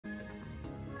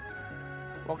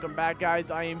Welcome back,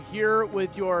 guys. I am here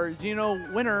with your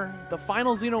Xeno winner, the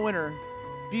final Xeno winner,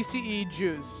 BCE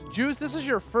Juice. Juice, this is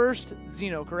your first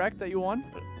Xeno, correct, that you won?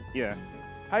 Yeah.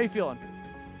 How are you feeling?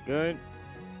 Good.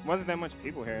 Wasn't that much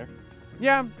people here.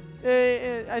 Yeah,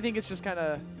 I think it's just kind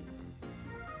of,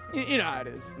 you know how it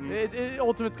is.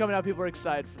 Ultimate's coming out, people are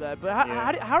excited for that. But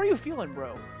how are you feeling,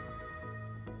 bro?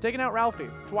 Taking out Ralphie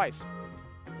twice.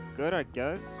 Good, I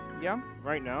guess. Yeah?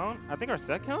 Right now, I think our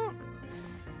set count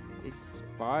is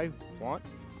 5-1,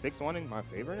 6-1 in my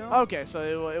favor now. Okay,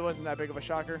 so it wasn't that big of a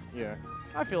shocker. Yeah.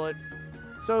 I feel it.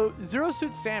 So, Zero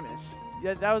Suit Samus.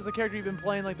 Yeah, that was the character you've been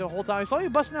playing like the whole time. I saw you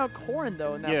busting out Corrin,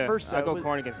 though, in that first set. I go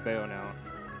Corrin against Bayo now.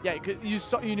 Yeah, you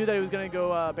knew that he was going to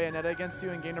go Bayonetta against you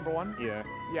in game number 1? Yeah.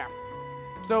 Yeah.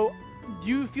 So, do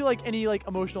you feel like any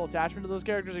emotional attachment to those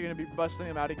characters? Are you going to be busting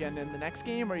them out again in the next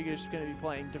game, or are you just going to be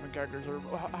playing different characters? Or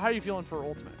how are you feeling for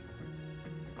Ultimate?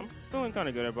 I'm feeling kind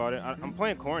of good about it. I'm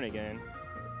playing Corrin again.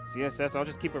 CSS, I'll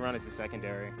just keep it around as a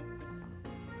secondary.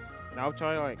 And I'll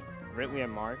try like Ridley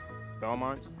and Mark,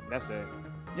 Belmont. That's it.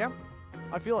 Yeah,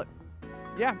 I feel it.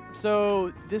 Yeah,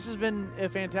 so this has been a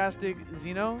fantastic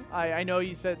Xeno. I know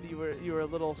you said you were a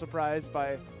little surprised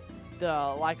by the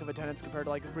lack of attendance compared to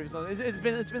like the previous one. It's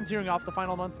been zeroing off the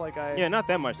final month, Yeah, not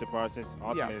that much surprise since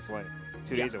Ultimate is like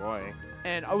 2 days away.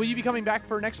 And will you be coming back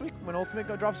for next week when Ultimate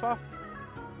drops off?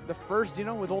 The first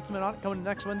Xeno with Ultimate on it coming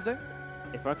next Wednesday?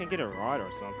 If I can get a rod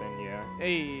or something, yeah.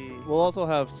 Hey. We'll also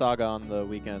have Saga on the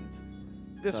weekend.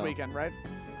 This weekend, right?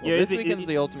 Well, yeah, this weekend's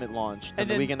the Ultimate launch, and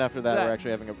the weekend after that, we're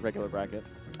actually having a regular bracket.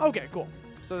 Okay, cool.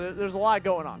 So there's a lot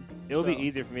going on. It'll be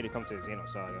easier for me to come to Xeno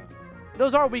Saga.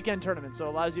 Those are weekend tournaments, so it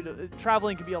allows you to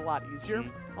traveling can be a lot easier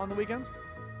on the weekends.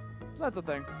 So that's a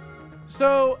thing.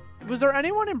 So was there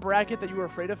anyone in bracket that you were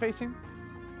afraid of facing?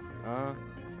 I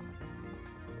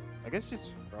guess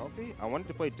just Ralphie. I wanted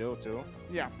to play Dill too.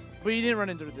 Yeah, but you didn't run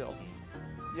into the Dill.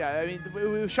 Yeah, I mean, it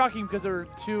was shocking because there were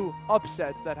 2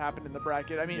 upsets that happened in the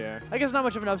bracket. I mean, I guess not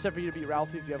much of an upset for you to beat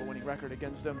Ralphie if you have a winning record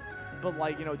against him. But,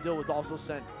 like, you know, Dill was also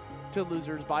sent to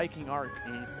losers by King Arc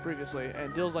previously.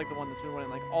 And Dill's, like, the one that's been winning,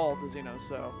 like, all of the Xenos.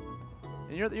 So,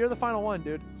 and you're the final one,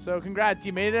 dude. So, congrats.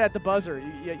 You made it at the buzzer.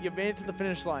 You made it to the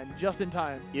finish line just in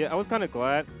time. Yeah, I was kind of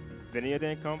glad Vinia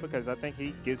didn't come because I think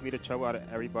he gives me the trouble out of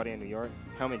everybody in New York.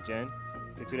 Him and Jen,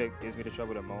 the 2 that gives me the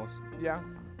trouble the most. Yeah.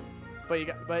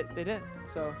 But they didn't,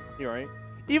 so. You're right.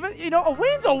 Even, you know, a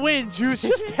win's a win, Juice.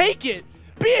 Just take it.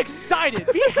 Be excited.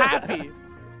 Be happy.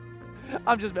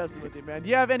 I'm just messing with you, man. Do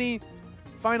you have any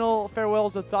final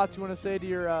farewells or thoughts you want to say to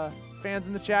your fans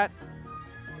in the chat?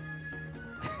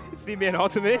 See me in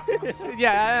Ultimate.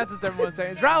 Yeah, that's what everyone's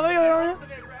saying. It's Ralphie.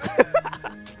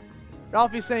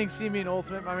 Ralphie's saying see me in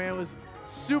Ultimate. My man was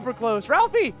super close.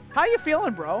 Ralphie, how you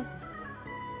feeling, bro?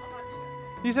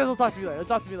 He says he'll talk to me later. He'll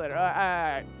talk to me later. All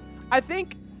right. I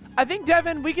think,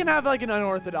 Devin, we can have like an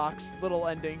unorthodox little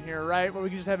ending here, right? Where we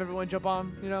can just have everyone jump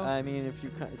on, you know? I mean, if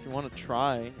you want to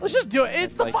try. Let's just do it.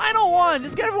 It's the final one.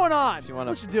 Just get everyone on. If you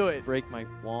want to do it. Break my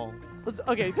wall.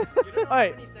 Okay. All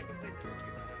right.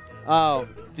 Oh,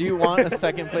 do you want a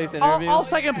second place interview? I'll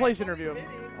second place interview him.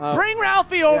 Bring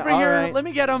Ralphie over here. Right. Let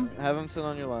me get him. Have him sit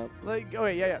on your lap. Like, oh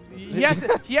wait, yeah. He has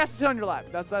to sit on your lap.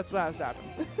 That's what has to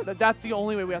happen. That's the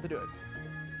only way we have to do it.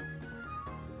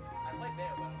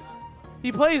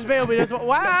 He plays Bayo, but he doesn't.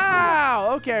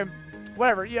 Wow. Okay.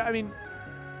 Whatever. Yeah. I mean.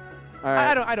 All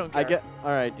right. I don't care. All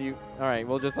right. All right.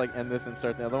 We'll just like end this and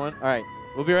start the other one. All right.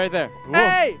 We'll be right there.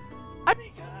 Hey. I mean.